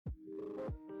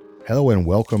Hello and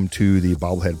welcome to the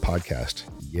Bobblehead Podcast.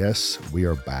 Yes, we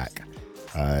are back.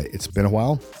 It's been a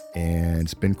while and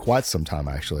it's been quite some time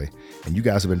actually. And you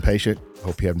guys have been patient.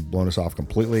 Hope you haven't blown us off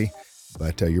completely,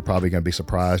 but you're probably going to be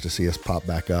surprised to see us pop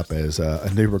back up as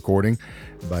a new recording.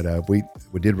 But we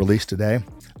did release today.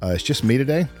 It's just me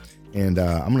today. And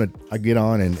I get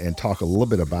on and talk a little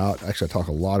bit about, actually I talk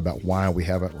a lot about why we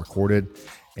haven't recorded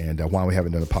and why we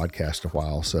haven't done a podcast in a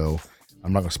while. So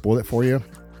I'm not going to spoil it for you.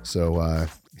 So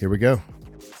here we go.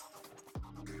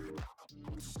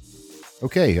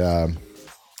 Okay,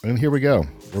 and here we go.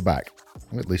 We're back.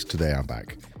 At least today I'm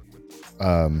back.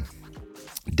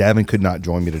 Davin could not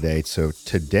join me today. So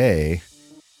today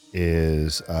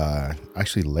is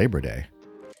actually Labor Day.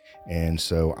 And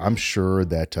so I'm sure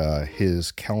that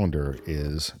his calendar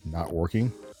is not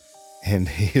working. And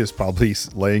he is probably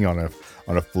laying on a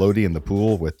floaty in the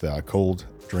pool with a cold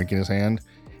drink in his hand.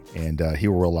 And he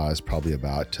will realize probably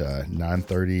about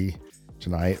 9:30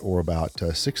 tonight or about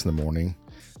 6 in the morning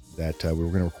that we were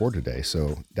going to record today.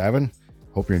 So, Davin,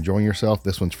 hope you're enjoying yourself.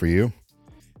 This one's for you.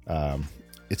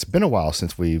 It's been a while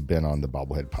since we've been on the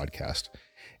Bobblehead Podcast,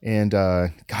 and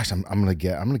gosh, I'm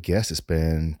gonna guess it's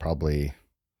been probably.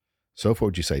 So, what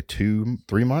would you say?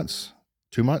 3 months?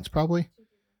 2 months, probably.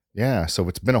 Yeah. So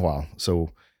it's been a while.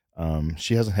 So.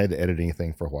 She hasn't had to edit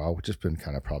anything for a while, which has been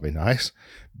kind of probably nice,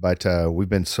 but we've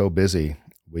been so busy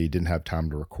we didn't have time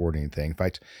to record anything. In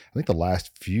fact, I think the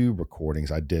last few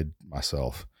recordings I did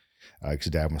myself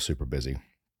because Dad was super busy.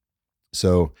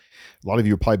 So a lot of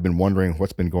you have probably been wondering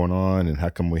what's been going on and how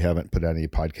come we haven't put out any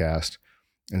podcast.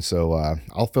 And so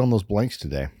I'll fill in those blanks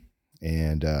today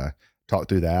and talk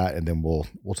through that, and then we'll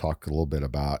talk a little bit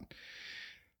about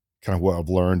kind of what I've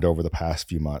learned over the past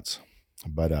few months.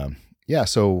 But yeah,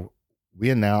 so we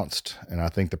announced, and I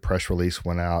think the press release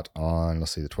went out on,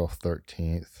 let's see, the 12th,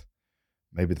 13th,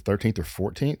 maybe the 13th or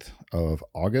 14th of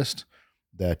August,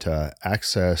 that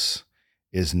Access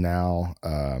is now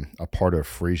a part of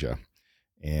Phreesia.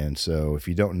 And so if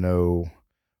you don't know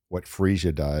what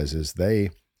Phreesia does, is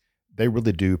they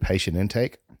really do patient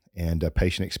intake and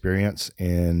patient experience,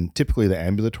 and typically the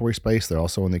ambulatory space. They're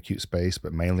also in the acute space,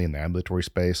 but mainly in the ambulatory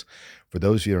space. For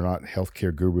those of you who are not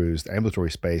healthcare gurus, the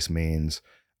ambulatory space means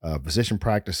physician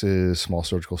practices, small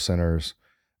surgical centers,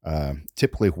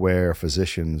 typically where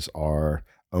physicians own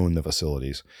the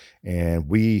facilities. And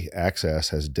we, Access,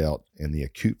 has dealt in the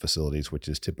acute facilities, which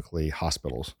is typically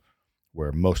hospitals,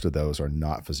 where most of those are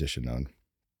not physician owned.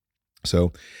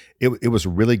 So it was a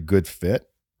really good fit.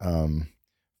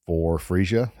 For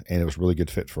Phreesia, and it was a really good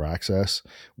fit for Access.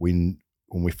 When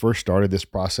we first started this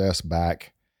process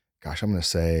back, gosh, I'm going to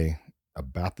say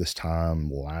about this time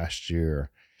last year,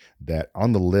 that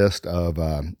on the list of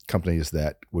companies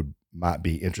that might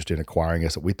be interested in acquiring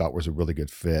us that we thought was a really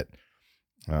good fit,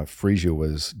 Phreesia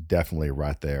was definitely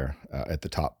right there at the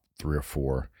top 3 or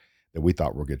 4 that we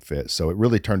thought were a good fit. So it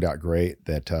really turned out great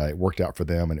that it worked out for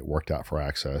them and it worked out for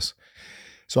Access.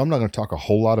 So I'm not going to talk a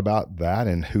whole lot about that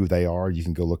and who they are. You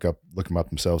can go look them up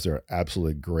themselves. They're an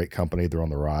absolutely great company. They're on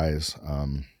the rise.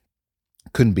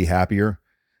 Couldn't be happier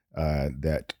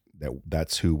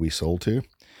that's who we sold to,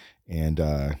 and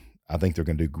I think they're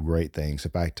going to do great things.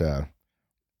 In fact,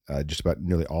 just about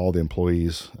nearly all the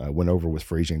employees went over with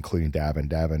Phreesia, including Davin.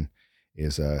 Davin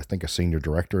is, I think, a senior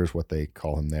director is what they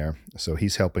call him there. So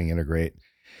he's helping integrate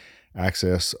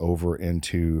Access over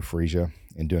into Phreesia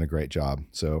and doing a great job.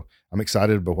 So I'm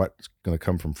excited about what's going to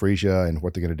come from Phreesia and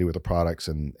what they're going to do with the products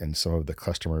and some of the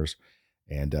customers.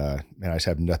 And man, I just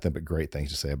have nothing but great things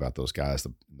to say about those guys,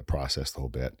 the process, the whole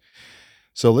bit.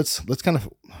 So let's kind of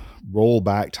roll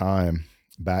back time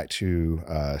back to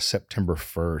September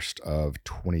 1st of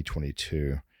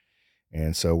 2022.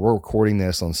 And so we're recording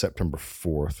this on September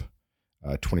 4th,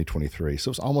 2023.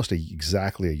 So it's almost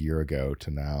exactly a year ago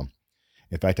to now.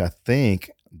 In fact, I think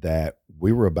that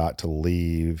we were about to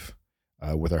leave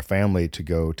with our family to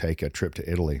go take a trip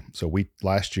to Italy. So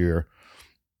last year,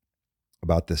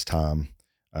 about this time,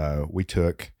 we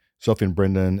took Sophie and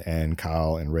Brendan and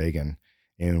Kyle and Reagan,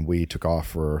 and we took off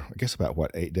for, I guess,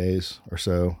 about 8 days or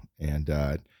so, and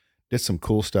did some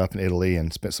cool stuff in Italy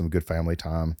and spent some good family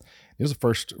time. It was the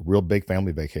first real big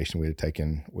family vacation we had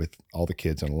taken with all the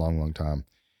kids in a long, long time.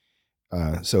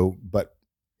 But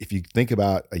if you think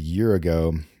about a year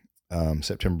ago,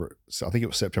 September, so I think it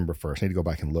was September 1st. I need to go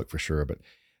back and look for sure. But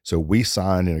so we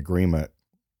signed an agreement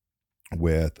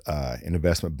with an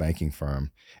investment banking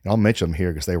firm. And I'll mention them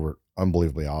here because they were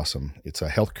unbelievably awesome. It's a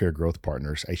Healthcare Growth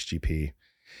Partners, HGP.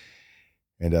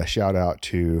 And a shout out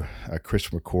to Chris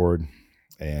McCord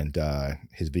and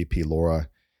his VP, Laura,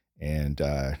 and,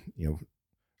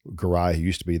 Garai, who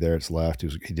used to be there, it's left.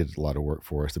 He did a lot of work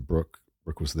for us. Brooke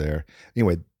was there.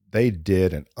 Anyway, they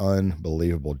did an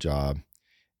unbelievable job.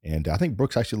 And I think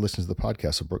Brooks actually listens to the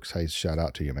podcast. So Brooks, hey, shout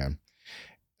out to you, man.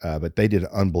 But they did an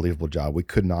unbelievable job. We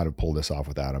could not have pulled this off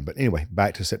without them. But anyway,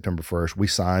 back to September 1st, we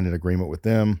signed an agreement with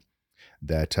them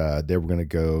that they were going to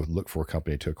go look for a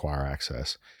company to acquire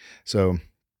Access. So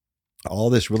all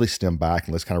this really stemmed back,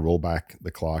 and let's kind of roll back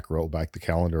the clock, roll back the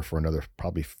calendar for another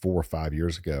probably 4 or 5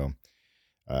 years ago.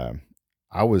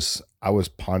 I was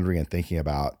pondering and thinking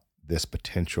about this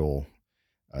potential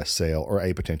sale or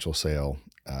a potential sale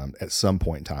at some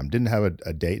point in time. Didn't have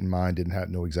a date in mind,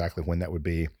 know exactly when that would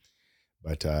be,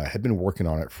 but had been working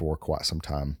on it for quite some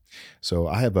time. So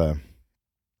I have a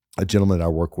gentleman that I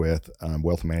work with,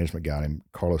 wealth management guy named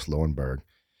Carlos Lowenberg,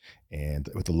 and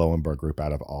with the Lowenberg Group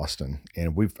out of Austin.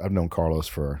 And I've known Carlos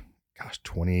for,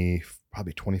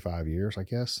 probably 25 years, I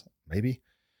guess, maybe.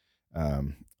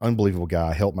 Unbelievable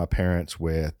guy. Helped my parents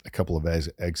with a couple of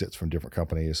exits from different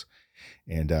companies,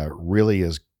 and really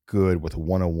is good with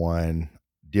 101,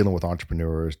 dealing with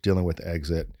entrepreneurs, dealing with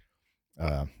exit,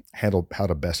 how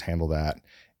to best handle that,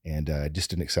 and just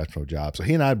did an exceptional job. So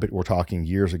he and I were talking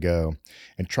years ago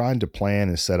and trying to plan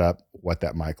and set up what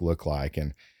that might look like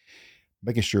and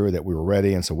making sure that we were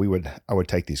ready. And so I would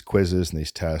take these quizzes and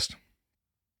these tests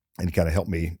and kind of help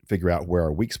me figure out where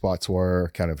our weak spots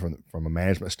were, kind of from a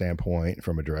management standpoint,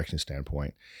 from a direction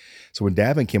standpoint. So when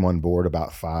Davin came on board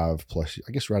about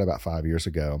right about 5 years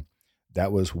ago,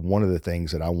 that was one of the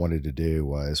things that I wanted to do,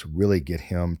 was really get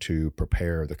him to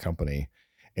prepare the company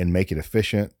and make it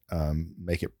efficient,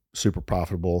 make it super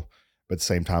profitable, but at the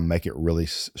same time, make it really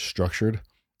structured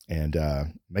and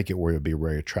make it where it would be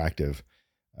very attractive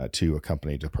to a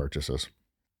company to purchase us.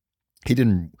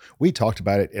 We talked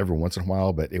about it every once in a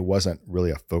while, but it wasn't really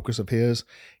a focus of his.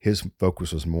 His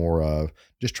focus was more of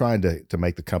just trying to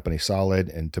make the company solid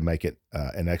and to make it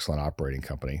an excellent operating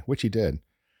company, which he did.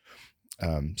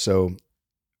 So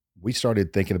we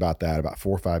started thinking about that about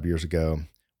 4 or 5 years ago,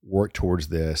 worked towards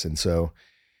this. And so,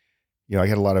 I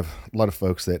got a lot of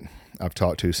folks that I've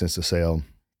talked to since the sale,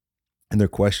 and their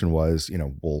question was,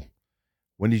 well,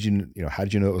 when did how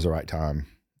did you know it was the right time?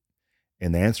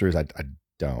 And the answer is, I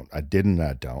don't. I didn't.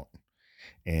 I don't.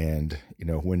 And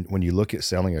when you look at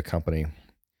selling a company,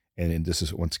 and this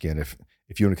is, once again,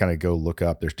 if you want to kind of go look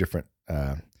up, there's different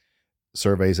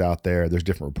surveys out there. There's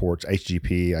different reports.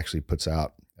 HGP actually puts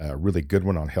out a really good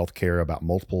one on healthcare about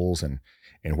multiples and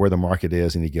where the market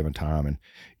is in any given time. And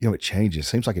it changes.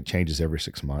 Seems like it changes every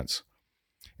 6 months.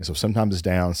 And so sometimes it's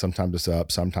down, sometimes it's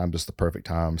up, sometimes it's the perfect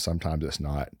time, sometimes it's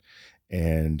not.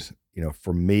 And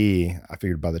for me, I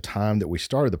figured by the time that we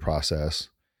started the process,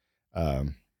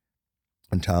 and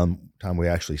time we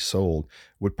actually sold,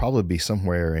 would probably be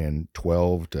somewhere in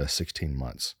 12 to 16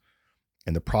 months.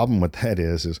 And the problem with that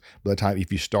is by the time,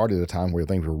 if you start at a time where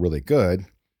things were really good,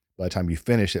 by the time you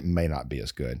finish, it may not be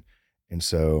as good. And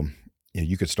so,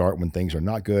 you could start when things are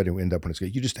not good and end up when it's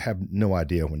good. You just have no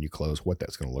idea when you close what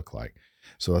that's going to look like.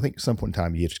 So I think at some point in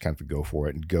time, you just kind of go for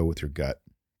it and go with your gut.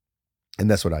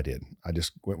 And that's what I did. I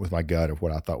just went with my gut of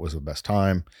what I thought was the best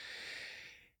time.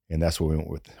 And that's what we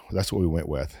went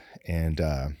with. And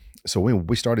so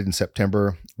we started in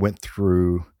September, went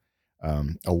through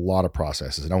a lot of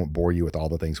processes. And I won't bore you with all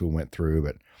the things we went through,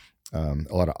 but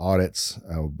a lot of audits.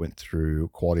 Went through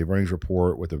quality of earnings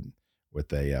report with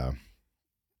a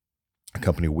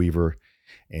company, Weaver,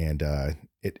 and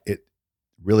it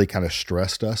really kind of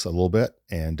stressed us a little bit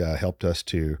and helped us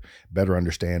to better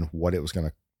understand what it was going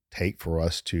to take for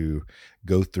us to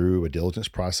go through a diligence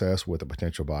process with a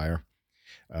potential buyer.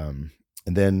 And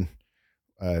then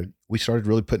we started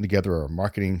really putting together our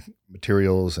marketing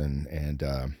materials and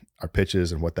our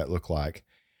pitches and what that looked like.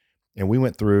 And we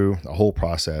went through a whole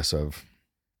process of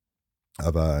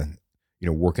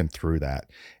working through that.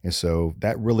 And so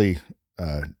that really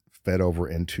fed over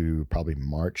into probably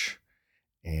March.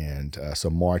 And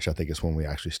so March, I think, is when we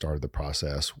actually started the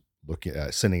process, looking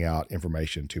at sending out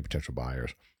information to potential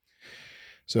buyers.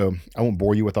 So I won't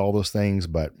bore you with all those things,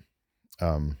 but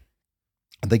I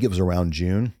think it was around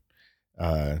June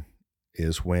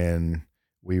is when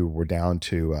we were down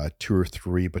to 2 or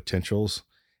 3 potentials.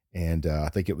 And I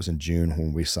think it was in June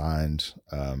when we signed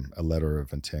a letter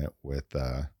of intent with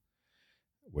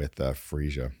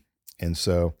Phreesia. And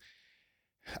so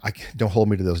don't hold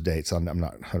me to those dates. I'm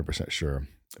not 100% sure.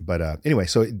 But anyway,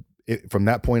 so from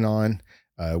that point on,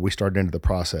 we started into the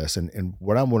process. And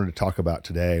what I wanted to talk about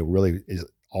today really is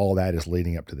all that is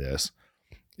leading up to this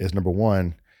is, number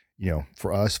one,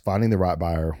 for us, finding the right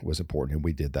buyer was important. And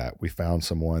we did that. We found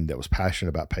someone that was passionate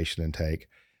about patient intake,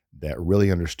 that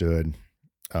really understood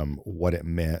what it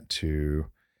meant to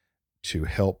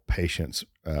help patients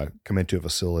come into a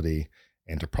facility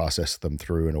and to process them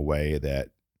through in a way that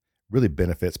really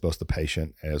benefits both the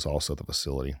patient as also the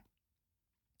facility.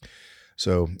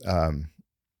 So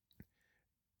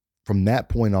from that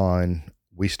point on,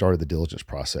 we started the diligence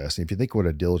process. And if you think what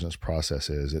a diligence process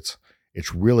is,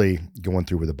 it's really going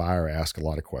through where the buyer asks a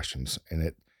lot of questions,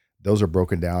 and those are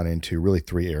broken down into really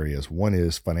three areas. One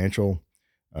is financial,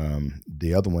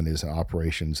 the other one is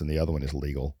operations, and the other one is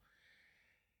legal.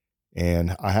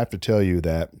 And I have to tell you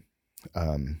that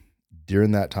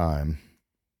during that time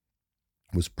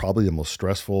was probably the most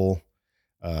stressful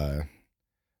time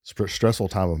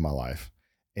of my life.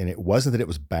 And it wasn't that it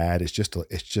was bad. It's just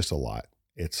a lot.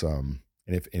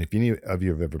 And if any of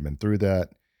you have ever been through that,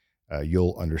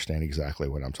 you'll understand exactly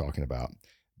what I'm talking about.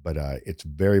 But it's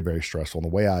very, very stressful.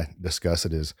 And the way I discuss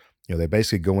it is, they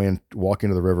basically go in, walk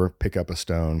into the river, pick up a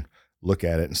stone, look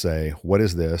at it and say, "What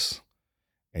is this?"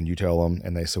 And you tell them,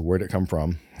 and they say, "Where did it come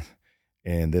from?"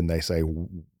 And then they say,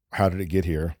 "How did it get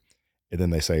here?" And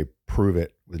then they say, "Prove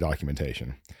it with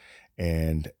documentation."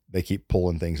 And they keep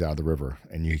pulling things out of the river,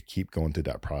 and you keep going through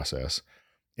that process.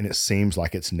 And it seems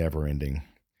like it's never ending.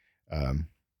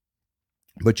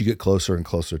 But you get closer and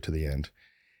closer to the end.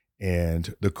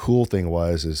 And the cool thing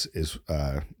is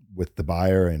with the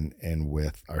buyer and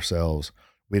with ourselves,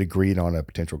 we had agreed on a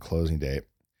potential closing date,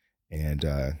 and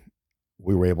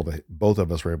both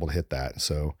of us were able to hit that.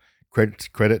 So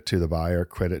credit to the buyer,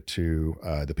 credit to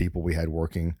the people we had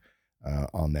working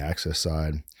on the access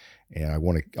side. And I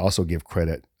want to also give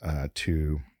credit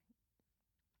to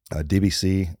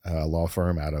DBC law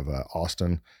firm out of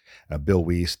Austin. Bill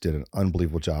Weiss did an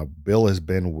unbelievable job. Bill has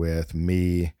been with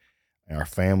me, our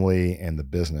family, and the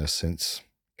business since,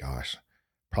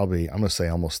 probably I'm going to say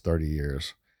almost 30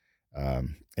 years,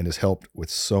 and has helped with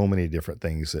so many different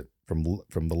things that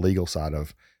from the legal side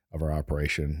of our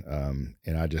operation.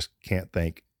 And I just can't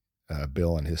thank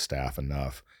Bill and his staff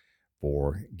enough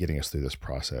for getting us through this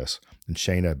process. And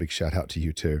Shayna, a big shout out to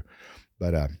you too.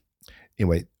 But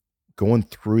anyway, going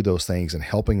through those things and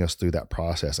helping us through that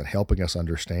process and helping us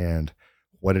understand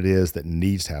what it is that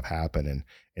needs to have happen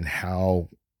and how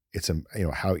it's,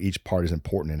 how each part is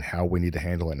important and how we need to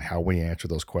handle it and how we answer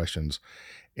those questions,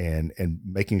 and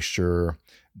making sure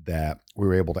that we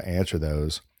were able to answer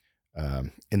those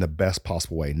in the best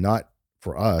possible way, not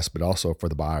for us, but also for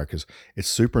the buyer. Cause it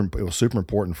was super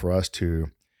important for us to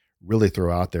really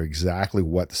throw out there exactly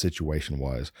what the situation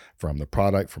was, from the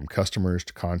product, from customers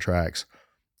to contracts.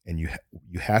 And you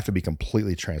have to be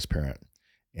completely transparent.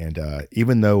 And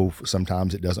even though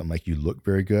sometimes it doesn't make you look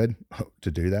very good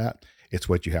to do that, it's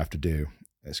what you have to do.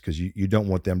 It's because you don't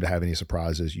want them to have any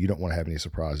surprises. You don't want to have any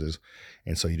surprises.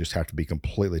 And so you just have to be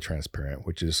completely transparent,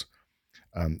 which is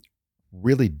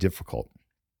really difficult.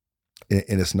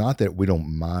 And it's not that we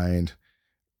don't mind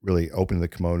really opening the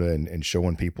kimono and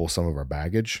showing people some of our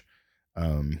baggage.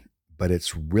 But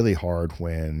it's really hard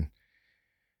when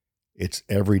it's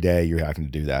every day you're having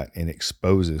to do that, and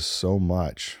exposes so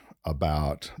much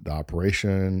about the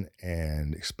operation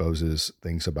and exposes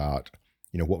things about,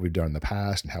 what we've done in the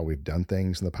past and how we've done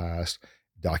things in the past,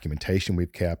 documentation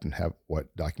we've kept and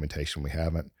what documentation we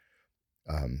haven't.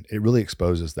 It really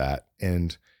exposes that.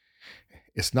 And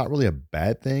it's not really a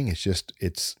bad thing.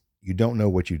 It's you don't know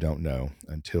what you don't know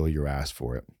until you're asked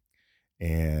for it.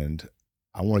 And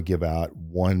I want to give out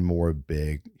one more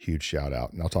big, huge shout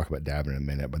out, and I'll talk about Davin in a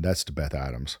minute, but that's to Beth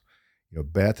Adams.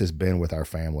 Beth has been with our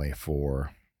family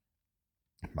for,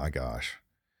 my gosh,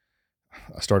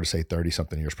 I started to say 30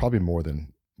 something years, probably more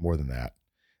than that.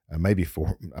 Maybe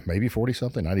 40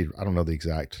 something. I don't know the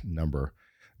exact number,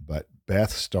 but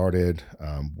Beth started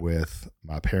with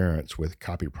my parents with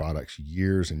Copy Products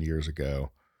years and years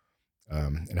ago.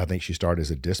 And I think she started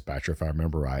as a dispatcher, if I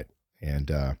remember right.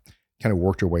 And, kind of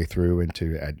worked her way through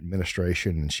into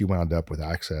administration, and she wound up with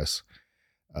Access.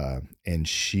 And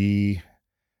she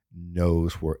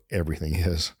knows where everything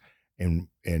is and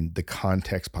the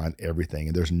context behind everything.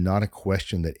 And there's not a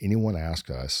question that anyone asked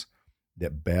us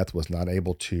that Beth was not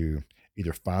able to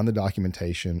either find the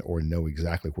documentation or know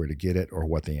exactly where to get it or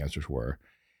what the answers were.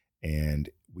 And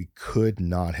we could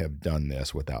not have done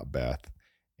this without Beth.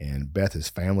 And Beth is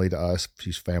family to us.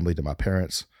 She's family to my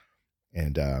parents.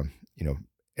 And,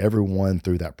 everyone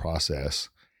through that process,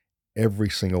 every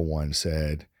single one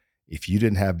said, if you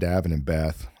didn't have Davin and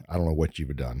Beth, I don't know what you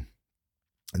would have done.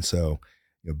 And so,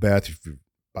 Beth, if you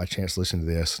by chance listen to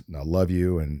this, and I love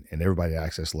you, and everybody at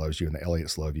Access loves you, and the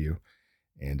Elliots love you.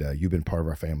 And you've been part of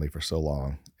our family for so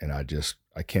long. And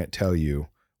I can't tell you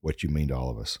what you mean to all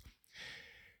of us.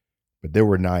 But there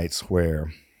were nights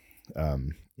where,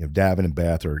 Davin and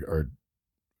Beth are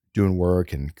doing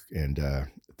work and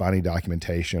finding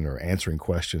documentation or answering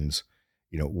questions,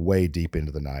 way deep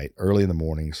into the night, early in the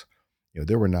mornings.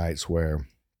 There were nights where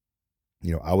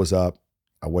I was up.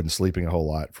 I wasn't sleeping a whole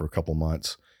lot for a couple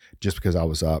months just because I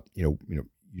was up. Your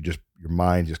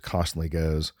mind just constantly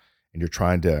goes, and you're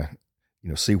trying to,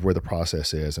 see where the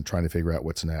process is and trying to figure out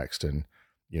what's next, and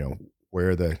you know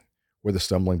where the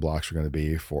stumbling blocks are going to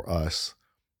be for us,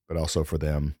 but also for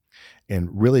them, and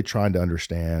really trying to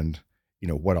understand,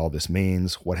 what all this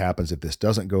means, what happens if this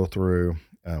doesn't go through,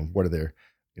 what are there,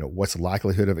 what's the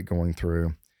likelihood of it going through,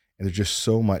 and there's just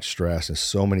so much stress and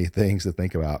so many things to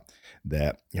think about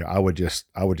that I would just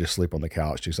sleep on the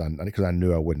couch because I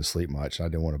knew I wouldn't sleep much. And I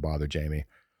didn't want to bother Jamie,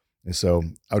 and so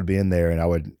I would be in there and I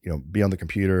would be on the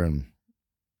computer, and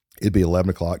it'd be 11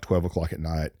 o'clock, 12 o'clock at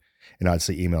night, and I'd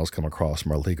see emails come across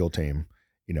from our legal team,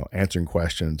 answering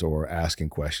questions or asking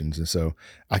questions, and so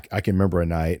I can remember a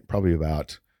night probably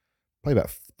about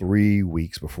 3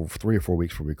 weeks before 3 or 4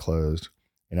 weeks before we closed,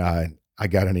 and I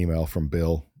got an email from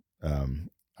Bill,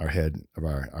 our head of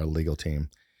our legal team,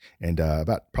 and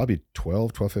about probably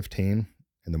 12:15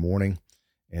 in the morning.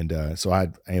 And so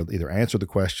I either answered the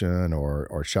question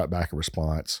or shot back a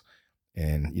response.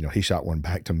 And, he shot one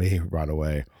back to me right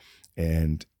away.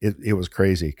 And it was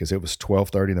crazy because it was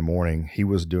 12:30 in the morning. He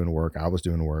was doing work. I was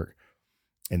doing work.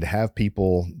 And to have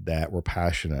people that were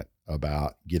passionate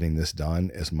about getting this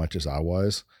done as much as I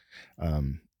was,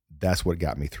 that's what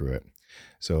got me through it.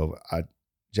 So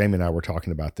Jamie and I were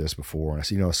talking about this before, and I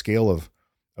said, a scale of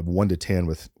 1 to 10,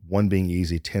 with 1 being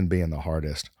easy, 10 being the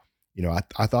hardest.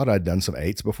 I thought I'd done some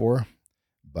 8s before,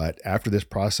 but after this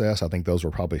process, I think those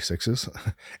were probably 6s,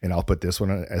 and I'll put this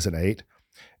one as an 8.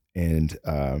 And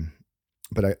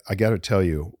but I got to tell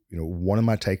you, one of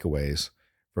my takeaways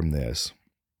from this,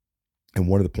 and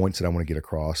one of the points that I want to get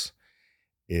across,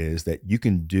 is that you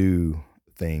can do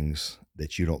things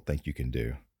that you don't think you can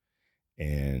do.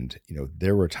 And,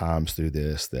 there were times through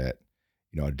this that,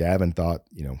 Davin thought,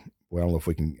 well, I don't know if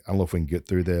we can get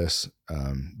through this.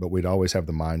 But we'd always have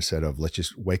the mindset of, let's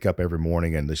just wake up every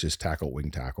morning and let's just tackle what we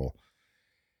can tackle.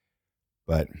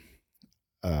 But,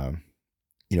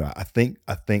 I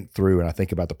think through and I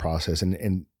think about the process,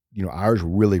 and ours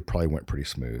really probably went pretty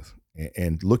smooth.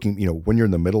 And looking, when you're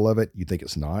in the middle of it, you think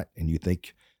it's not, and you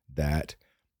think that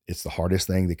it's the hardest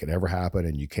thing that could ever happen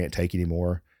and you can't take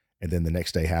anymore. And then the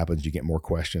next day happens, you get more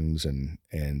questions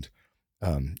and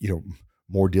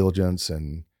more diligence,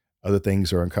 and other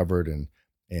things are uncovered, and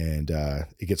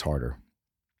it gets harder,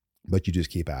 but you just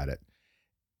keep at it.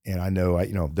 And I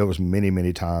know, there was many,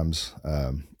 many times,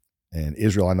 and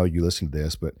Israel, I know you listen to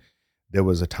this, but there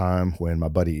was a time when my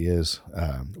buddy was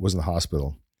in the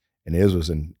hospital, and Iz was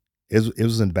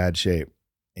in bad shape.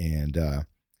 And,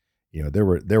 there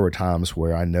were times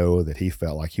where I know that he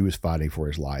felt like he was fighting for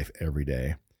his life every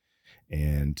day.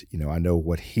 And, I know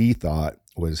what he thought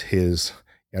was his,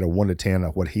 at a 1 to 10,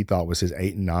 what he thought was his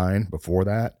 8 and 9 before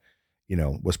that,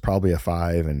 was probably a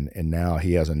 5. And now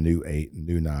he has a new 8,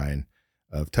 new 9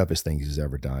 of toughest things he's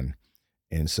ever done.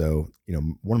 And so,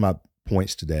 one of my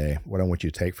points today, what I want you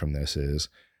to take from this is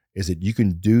that you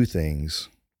can do things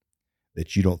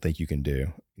that you don't think you can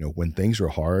do. When things are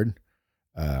hard,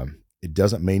 it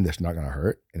doesn't mean that it's not going to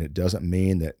hurt. And it doesn't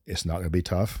mean that it's not going to be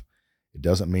tough. It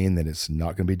doesn't mean that it's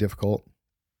not going to be difficult,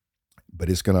 but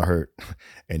it's going to hurt,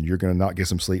 and you're going to not get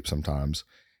some sleep sometimes.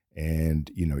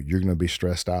 And, you're going to be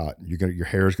stressed out. Your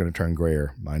hair is going to turn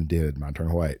grayer. Mine did. Mine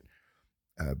turned white.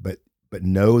 But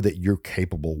know that you're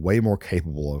capable, way more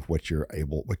capable of what you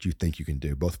think you can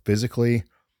do, both physically,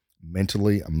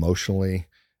 mentally, emotionally,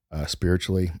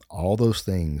 spiritually, all those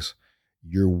things.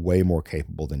 You're way more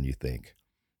capable than you think.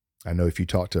 I know if you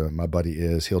talk to my buddy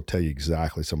he'll tell you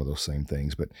exactly some of those same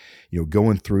things. But,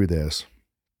 going through this,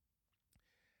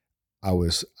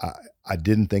 I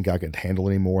didn't think I could handle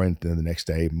anymore. And then the next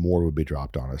day, more would be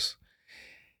dropped on us.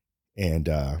 And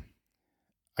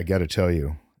I got to tell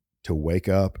you, to wake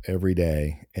up every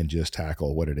day and just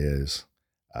tackle what it is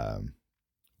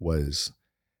was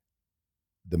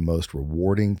the most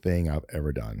rewarding thing I've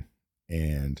ever done.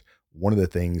 And one of the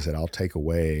things that I'll take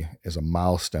away as a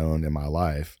milestone in my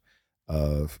life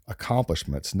of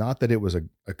accomplishments, not that it was an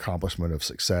accomplishment of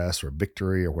success or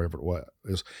victory or whatever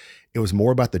it was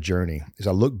more about the journey. As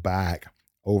I look back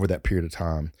over that period of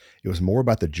time, it was more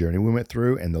about the journey we went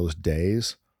through and those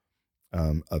days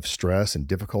of stress and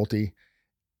difficulty.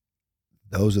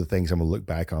 Those are the things I'm going to look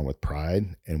back on with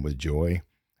pride and with joy,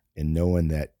 and knowing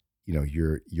that,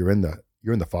 you're in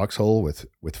the foxhole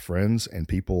with friends and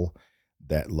people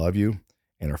that love you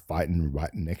and are fighting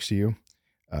right next to you.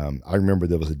 I remember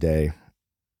there was a day,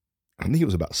 I think it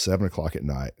was about 7 o'clock at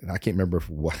night, and I can't remember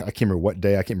what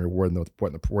day, I can't remember where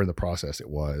in the process it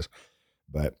was,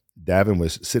 but Davin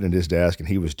was sitting at his desk and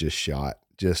he was just shot.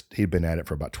 He'd been at it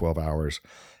for about 12 hours,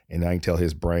 And I can tell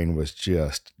his brain was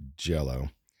just jello.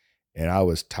 And I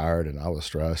was tired and I was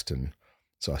stressed. And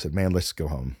so I said, man, let's go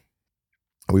home.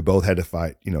 We both had to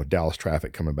fight, Dallas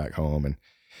traffic coming back home. And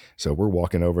so we're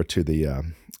walking over to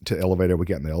the elevator. We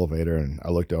got in the elevator and I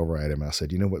looked over at him. And I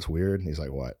said, you know what's weird? And he's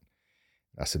like, what?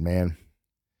 I said, man,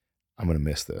 I'm going to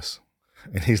miss this.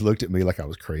 And he's looked at me like I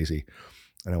was crazy.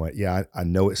 And I went, yeah, I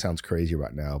know it sounds crazy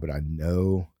right now, but I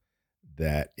know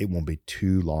that it won't be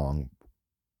too long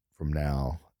from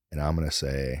now. And I'm going to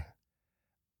say,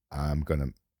 I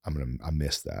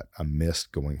miss that. I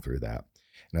missed going through that.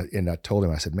 And I told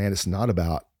him, I said, man, it's not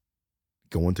about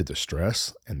going through the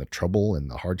stress and the trouble and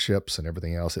the hardships and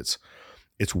everything else.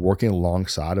 It's working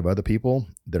alongside of other people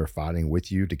that are fighting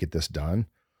with you to get this done,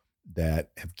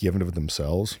 that have given of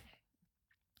themselves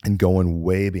and going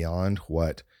way beyond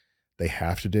what they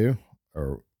have to do,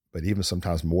 but even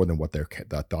sometimes more than what they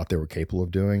thought they were capable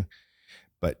of doing.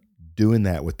 But doing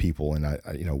that with people, and I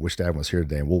wish Dad was here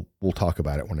today, and we'll talk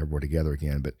about it whenever we're together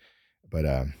again. But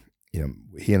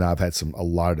he and I have had a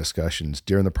lot of discussions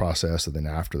during the process and then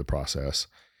after the process.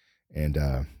 And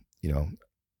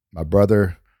my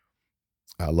brother,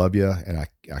 I love you, and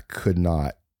I could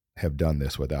not have done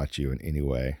this without you in any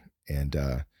way. And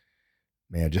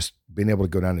man, just being able to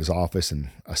go down to his office, and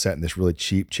I sat in this really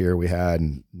cheap chair we had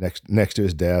and next to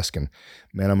his desk, and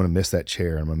man, I'm going to miss that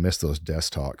chair. I'm going to miss those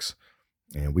desk talks.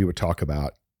 And we would talk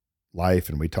about life,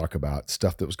 and we talk about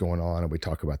stuff that was going on, and we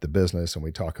talk about the business, and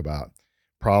we talk about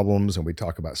problems, and we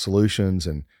talk about solutions.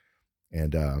 And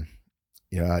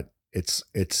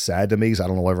it's sad to me because I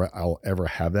don't know if I'll ever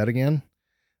have that again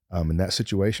in that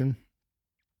situation.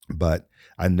 But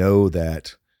I know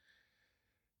that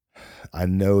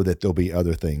there'll be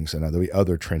other things, and there'll be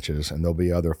other trenches, and there'll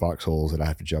be other foxholes that I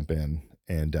have to jump in.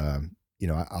 And,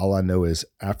 all I know is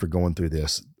after going through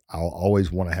this, I'll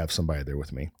always want to have somebody there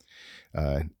with me.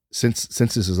 Since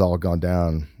this has all gone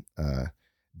down,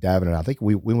 Davin and I think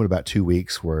we went about 2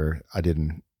 weeks where we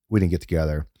didn't get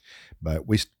together, but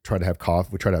we try to have coffee.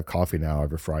 We try to have coffee now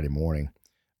every Friday morning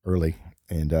early.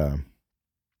 And,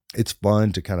 it's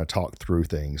fun to kind of talk through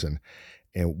things, and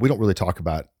we don't really talk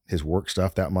about his work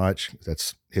stuff that much.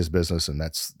 That's his business, and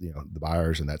that's, the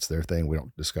buyers, and that's their thing. We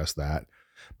don't discuss that,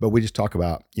 but we just talk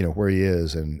about, where he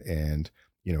is and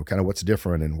kind of what's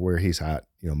different and where he's at,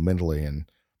 mentally. And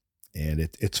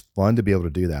it's fun to be able to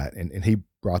do that. And he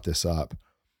brought this up,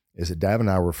 is that Dav and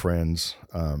I were friends.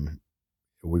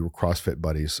 We were CrossFit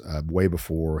buddies way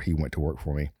before he went to work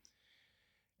for me.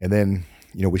 And then,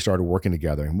 we started working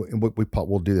together, and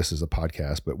we'll do this as a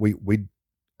podcast, but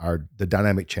the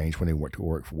dynamic changed when he went to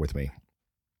work with me.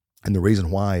 And the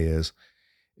reason why is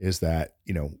that,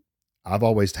 I've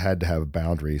always had to have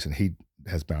boundaries, and he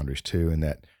has boundaries too. And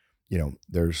that,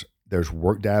 there's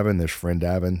work Davin, there's friend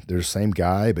Davin, there's the same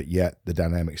guy, but yet the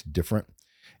dynamic's different.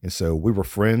 And so we were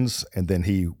friends, and then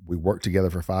we worked together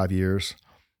for 5 years,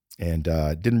 and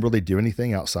didn't really do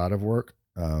anything outside of work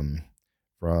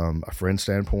from a friend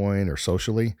standpoint or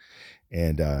socially.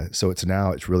 And so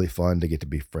it's really fun to get to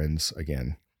be friends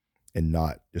again and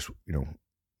not just,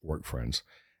 work friends.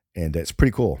 And it's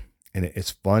pretty cool. And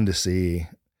it's fun to see,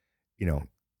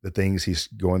 the things he's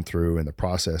going through and the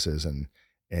processes and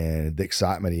the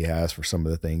excitement he has for some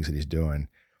of the things that he's doing.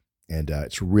 And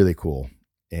it's really cool.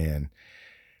 And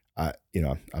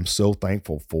I'm so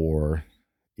thankful for,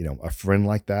 a friend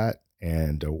like that,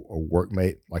 and a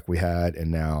workmate like we had,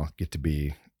 and now get to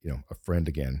be, a friend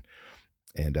again.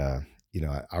 And,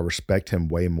 I respect him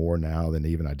way more now than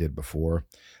even I did before.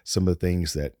 Some of the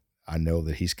things that I know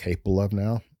that he's capable of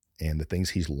now, and the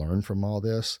things he's learned from all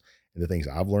this, and the things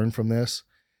I've learned from this,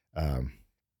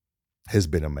 has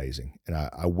been amazing. And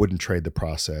I wouldn't trade the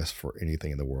process for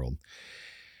anything in the world.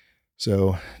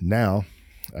 So now,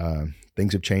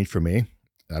 things have changed for me.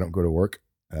 I don't go to work,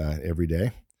 every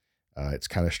day. It's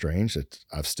kind of strange.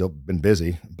 I've still been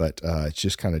busy, but it's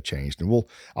just kind of changed. And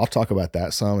I'll talk about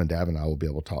that some, and Dav and I will be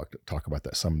able to talk about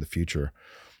that some in the future.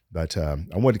 But I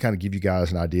wanted to kind of give you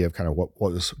guys an idea of kind of what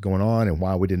was going on and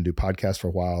why we didn't do podcasts for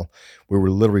a while. We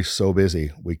were literally so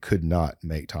busy, we could not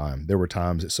make time. There were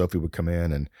times that Sophie would come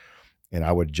in and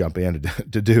I would jump in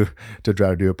to try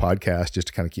to do a podcast just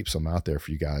to kind of keep some out there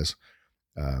for you guys.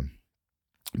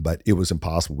 But it was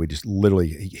impossible. We just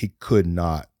literally, I could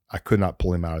not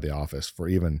pull him out of the office for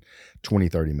even 20,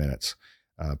 30 minutes.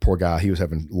 Poor guy, he was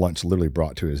having lunch literally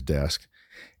brought to his desk.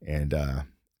 And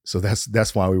so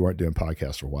that's why we weren't doing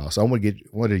podcasts for a while. So I wanted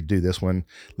to do this one,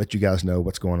 let you guys know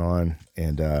what's going on.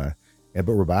 But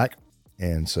we're back.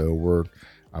 And so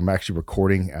I'm actually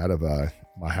recording out of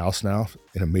my house now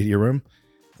in a media room.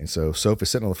 And so Sophie's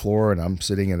sitting on the floor, and I'm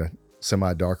sitting in a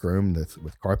semi-dark room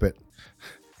with carpet.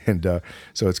 And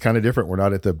so it's kind of different. We're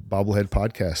not at the Bobblehead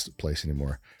podcast place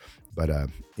anymore. But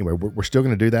anyway, we're still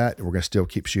going to do that. We're going to still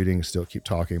keep shooting, still keep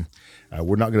talking.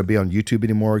 We're not going to be on YouTube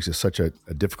anymore because it's such a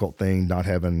difficult thing, not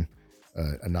having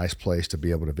a nice place to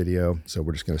be able to video. So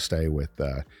we're just going to stay with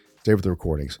the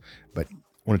recordings. But I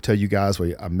want to tell you guys,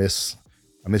 I miss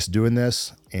doing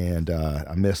this, and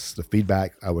I miss the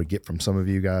feedback I would get from some of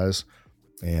you guys.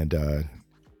 And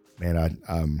man,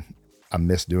 I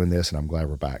miss doing this, and I'm glad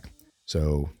we're back.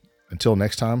 So until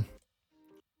next time,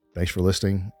 thanks for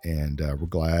listening, and we're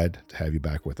glad to have you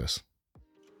back with us.